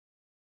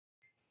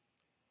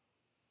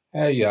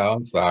Hey y'all,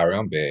 I'm sorry,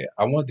 I'm bad.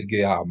 I wanted to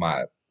get out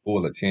my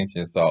full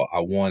attention, so I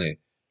wanted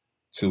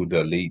to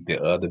delete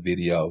the other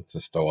video to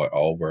start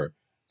over.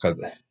 Because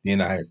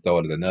then I had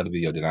started another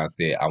video, then I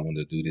said I want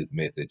to do this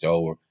message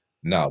over.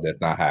 No,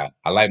 that's not how.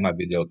 I like my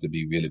videos to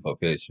be really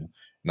professional,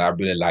 and I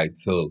really like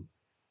to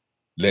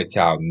let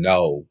y'all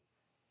know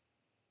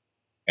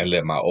and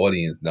let my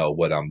audience know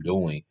what I'm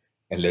doing,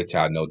 and let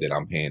y'all know that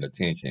I'm paying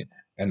attention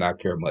and I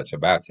care much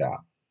about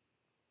y'all.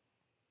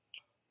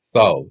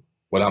 So,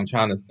 what I'm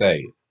trying to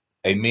say,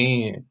 a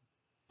man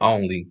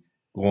only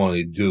going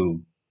to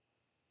do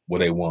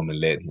what a woman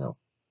let him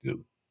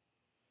do.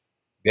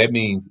 That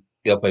means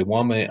if a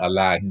woman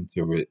allow him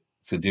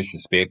to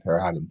disrespect her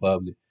out in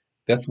public,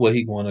 that's what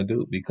he going to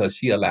do because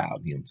she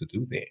allowed him to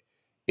do that.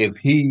 If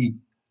he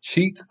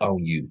cheats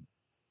on you,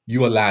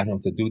 you allow him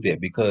to do that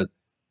because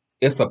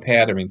it's a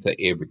pattern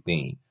to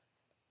everything.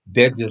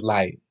 That's just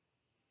like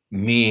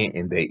men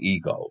and their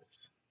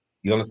egos.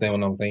 You understand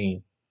what I'm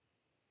saying?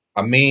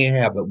 A man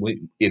have a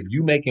if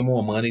you making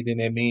more money than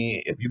that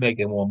man, if you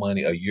making more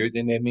money a year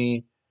than that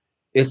man,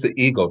 it's an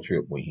ego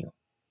trip with him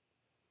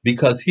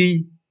because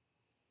he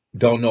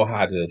don't know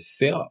how to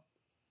accept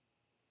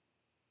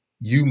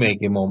you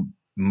making more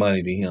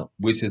money than him,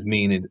 which is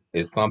meaning,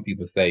 as some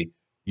people say,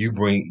 you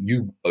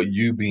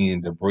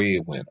being the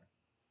breadwinner.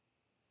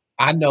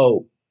 I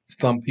know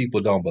some people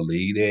don't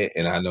believe that,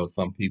 and I know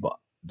some people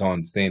don't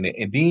understand it.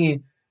 And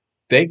then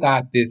they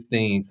got this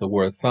thing to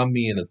where some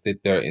men will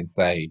sit there and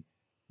say,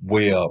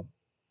 "Well,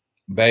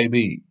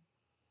 baby,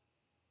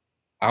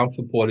 I'm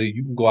supportive.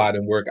 You can go out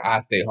and work. I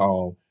stay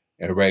home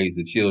and raise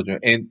the children."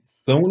 And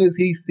soon as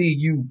he see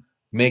you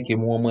making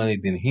more money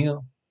than him,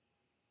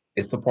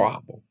 it's a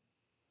problem.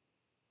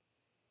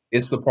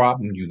 It's a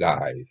problem, you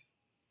guys.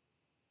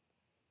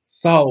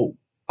 So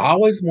I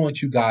always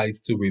want you guys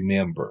to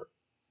remember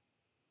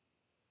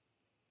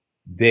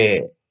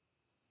that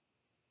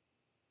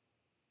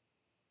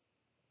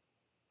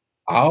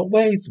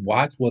always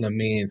watch what a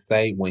man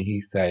say when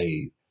he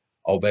says,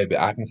 "Oh baby,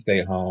 I can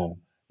stay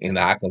home and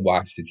I can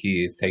watch the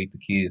kids, take the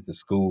kids to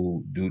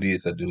school, do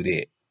this or do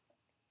that."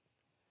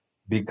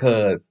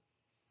 Because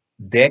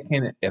that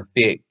can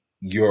affect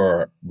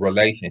your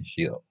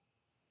relationship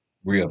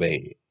real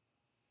bad.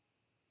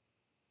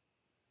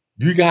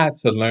 You got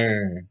to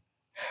learn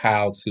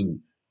how to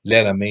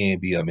let a man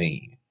be a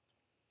man.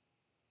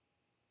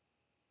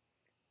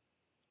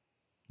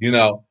 You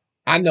know,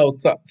 I know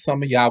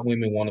some of y'all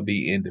women want to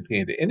be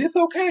independent, and it's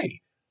okay.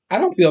 I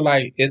don't feel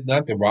like it's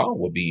nothing wrong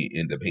with being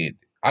independent.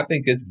 I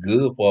think it's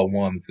good for a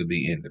woman to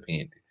be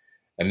independent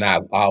and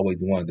not always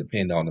want to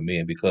depend on the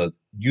man because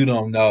you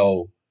don't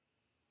know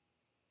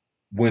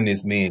when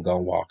this man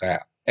gonna walk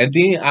out. And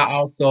then I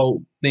also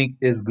think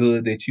it's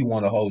good that you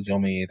want to hold your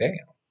man down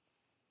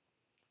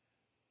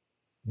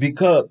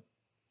because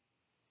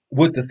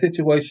with the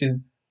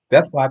situation,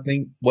 that's why I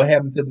think what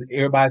happened to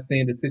everybody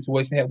saying the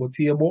situation happened with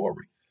Tia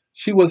Mowry.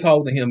 She was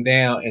holding him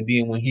down, and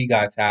then when he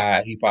got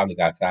tired, he probably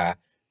got tired.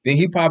 Then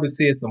he probably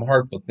said some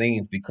hurtful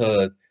things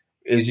because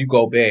as you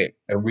go back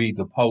and read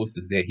the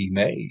posters that he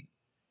made,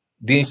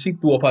 then she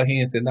threw up her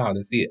hands and said, "No,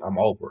 that's it. I'm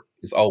over.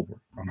 It's over.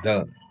 I'm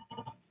done."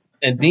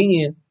 And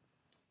then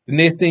the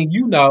next thing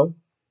you know,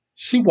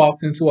 she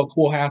walks into a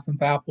courthouse and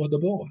filed for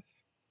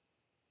divorce,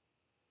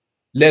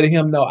 letting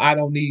him know, "I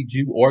don't need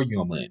you or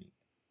your money.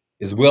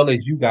 As well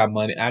as you got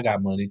money, I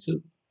got money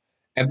too."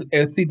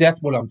 And see,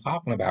 that's what I'm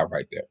talking about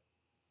right there.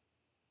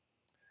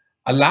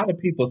 A lot of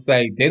people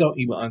say they don't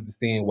even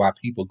understand why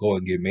people go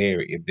and get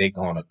married if they're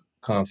gonna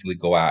constantly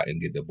go out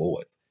and get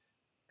divorced.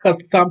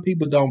 Because some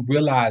people don't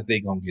realize they're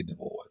gonna get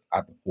divorced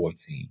after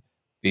 14,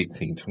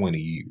 15, 20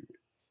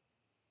 years.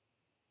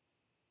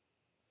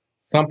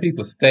 Some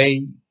people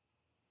stay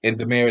in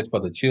the marriage for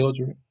the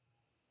children,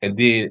 and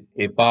then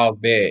it falls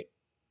back,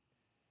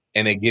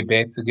 and they get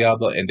back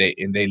together, and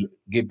they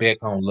get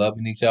back on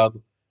loving each other.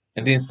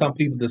 And then some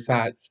people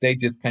decide they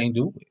just can't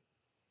do it.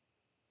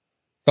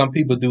 Some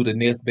people do the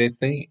next best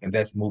thing, and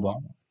that's move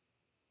on.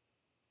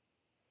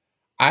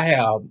 I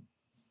have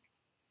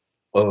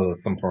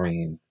some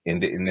friends in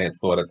that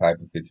sort of type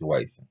of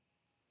situation.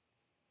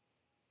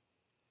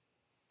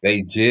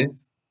 They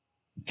just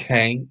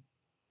can't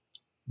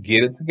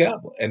get it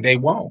together, and they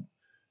won't.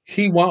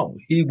 He won't.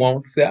 He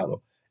won't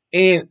settle.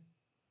 And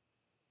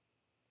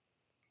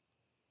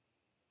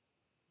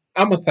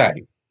I'm gonna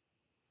say,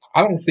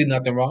 I don't see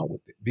nothing wrong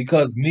with it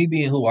because me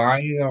being who I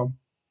am,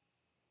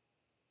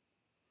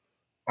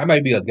 I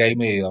may be a gay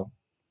male,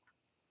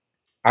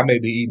 I may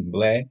be eating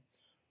black,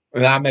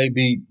 and I may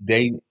be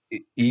dating,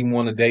 even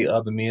want to date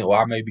other men, or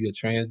I may be a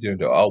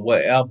transgender, or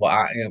whatever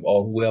I am,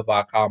 or whoever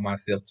I call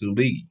myself to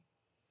be.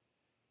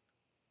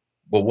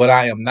 But what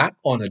I am not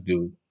gonna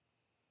do,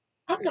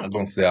 I'm not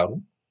gonna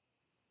settle.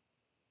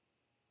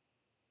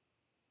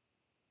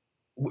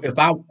 If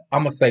I'm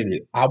gonna say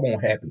that I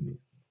want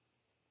happiness.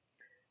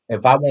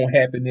 If I want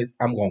happiness,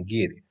 I'm gonna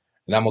get it,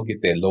 and I'm gonna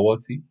get that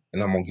loyalty,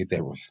 and I'm gonna get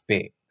that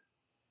respect.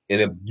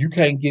 And if you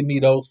can't give me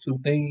those two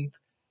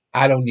things,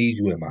 I don't need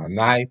you in my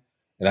life,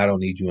 and I don't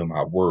need you in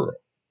my world.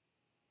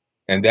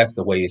 And that's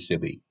the way it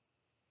should be.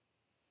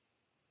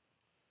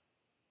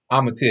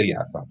 I'm gonna tell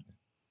y'all something.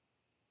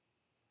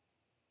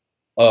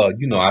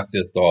 I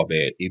still start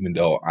back, even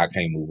though I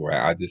can't move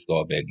around. I just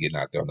start back getting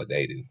out there on the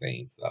dating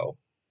scene. So,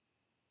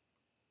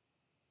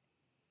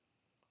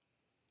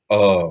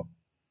 uh,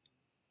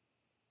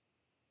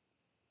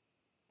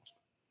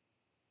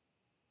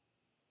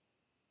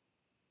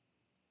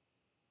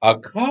 a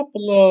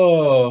couple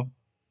of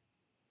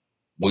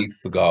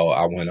weeks ago,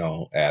 I went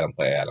on Adam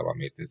for Adam. I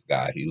met this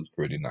guy. He was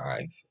pretty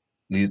nice.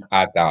 At least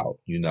I thought,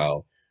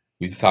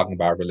 we was talking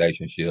about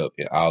relationship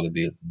and all of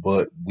this,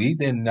 but we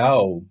didn't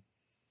know,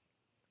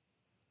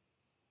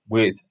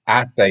 which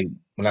I say,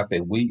 when I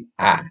say we,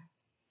 I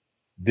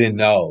didn't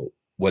know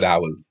what I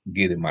was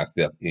getting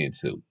myself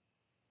into.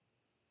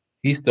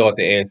 He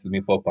started asking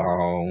me for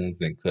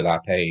phones and could I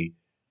pay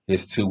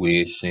his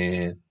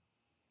tuition.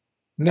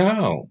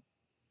 No.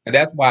 And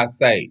that's why I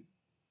say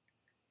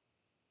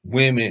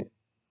women,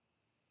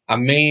 a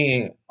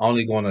man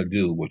only gonna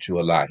do what you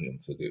allow him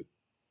to do.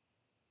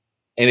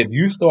 And if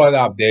you start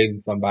out dating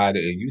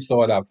somebody and you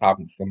start out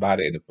talking to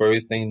somebody and the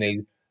first thing they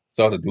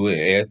start to do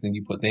is asking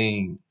you for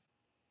things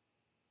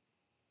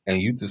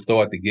and you just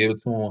start to give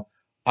it to them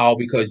all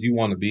because you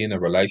want to be in a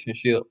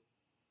relationship,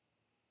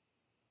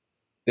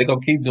 they're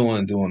gonna keep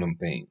doing them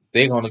things.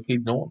 They're gonna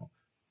keep doing them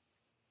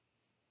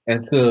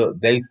until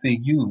they see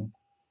you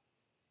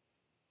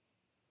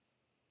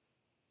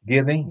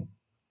give in.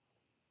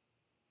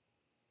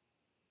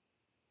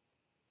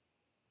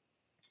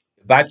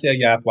 If I tell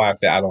y'all that's why I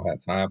say I don't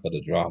have time for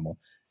the drama,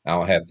 I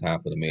don't have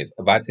time for the mess.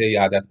 If I tell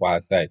y'all that's why I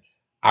say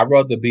I'd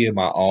rather be in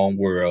my own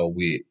world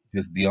with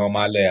just be on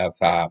my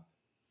laptop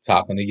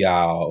talking to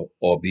y'all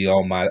or be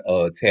on my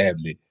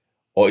tablet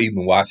or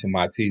even watching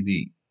my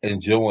TV,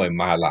 enjoying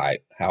my life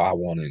how I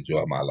want to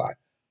enjoy my life.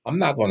 I'm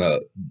not gonna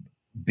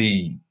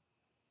be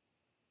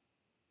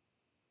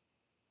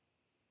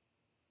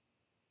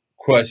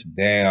crushed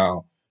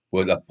down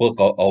with a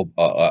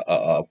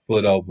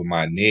foot over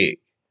my neck.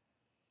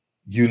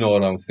 You know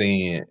what I'm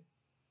saying?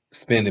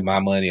 Spending my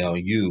money on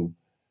you,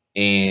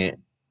 and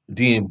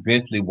then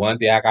eventually one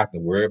day I got to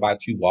worry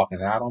about you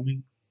walking out on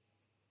me.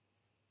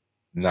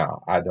 No,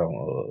 I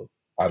don't.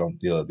 I don't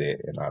feel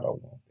that, and I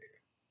don't want that.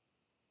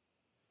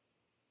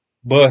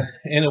 But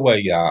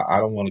anyway, y'all, I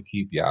don't want to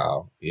keep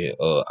y'all.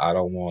 I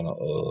don't want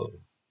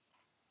to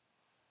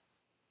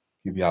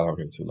keep y'all on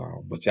here too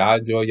long. But y'all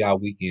enjoy y'all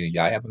weekend.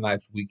 Y'all have a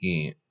nice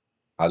weekend.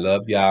 I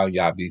love y'all.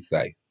 Y'all be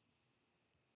safe.